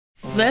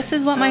this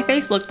is what my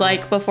face looked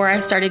like before I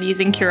started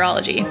using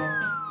Curology.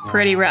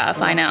 Pretty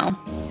rough, I know.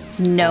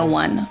 No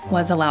one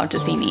was allowed to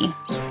see me.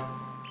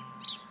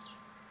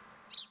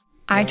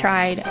 I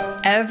tried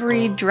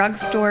every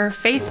drugstore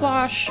face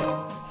wash,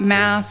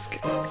 mask,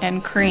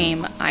 and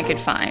cream I could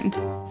find.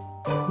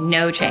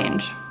 No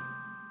change.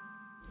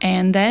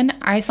 And then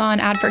I saw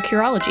an ad for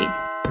Curology.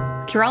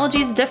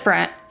 Curology's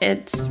different.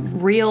 It's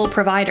real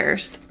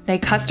providers. They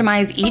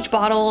customize each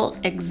bottle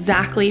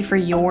exactly for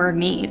your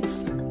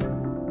needs.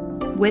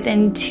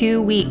 Within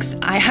 2 weeks,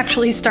 I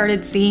actually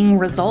started seeing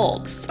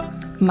results.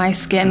 My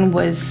skin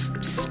was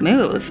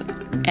smooth,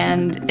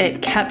 and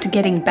it kept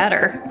getting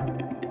better.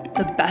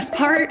 The best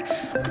part,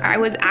 I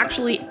was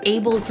actually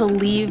able to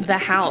leave the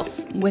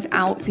house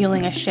without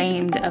feeling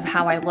ashamed of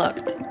how I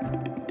looked.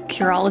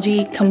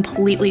 Curology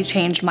completely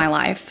changed my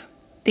life.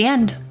 The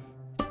end.